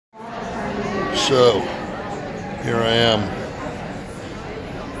So, here I am,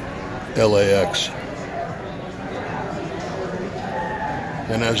 LAX.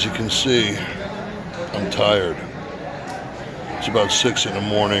 And as you can see, I'm tired. It's about 6 in the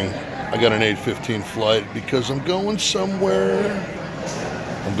morning. I got an 8:15 flight because I'm going somewhere.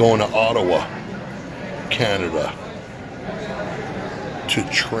 I'm going to Ottawa, Canada, to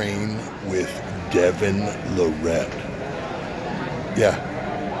train with Devon Larrett. Yeah,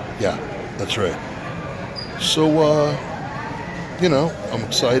 that's right. So, I'm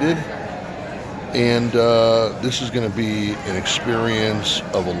excited. And this is going to be an experience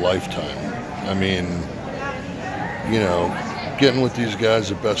of a lifetime. I mean, getting with these guys,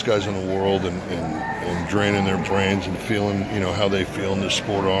 the best guys in the world, and draining their brains and feeling, how they feel in this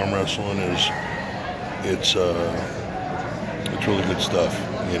sport of arm wrestling it's really good stuff,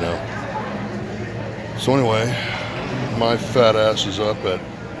 So anyway, my fat ass is up at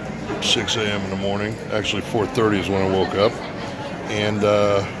 6 a.m. in the morning. Actually, 4:30 is when I woke up. And,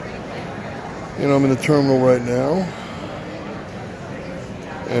 I'm in the terminal right now.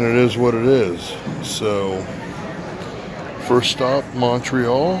 And it is what it is. So, first stop,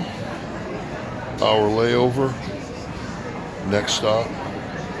 Montreal. Hour layover. Next stop,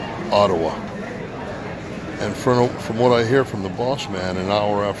 Ottawa. And from what I hear from the boss man, an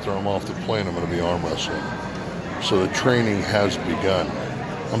hour after I'm off the plane, I'm going to be arm wrestling. So the training has begun.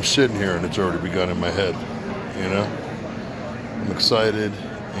 I'm sitting here and it's already begun in my head, I'm excited,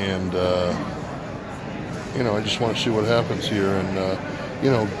 and, I just want to see what happens here, and,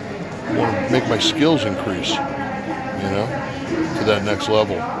 want to make my skills increase, to that next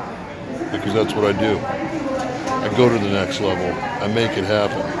level, because that's what I do. I go to the next level. I make it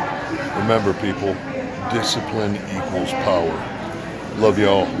happen. Remember, people, discipline equals power. Love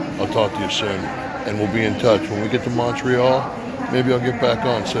y'all. I'll talk to you soon. And we'll be in touch. When we get to Montreal, maybe I'll get back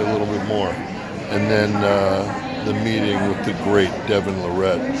on, say a little bit more. And then the meeting with the great Devon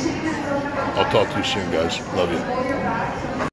Larrett. I'll talk to you soon, guys. Love you.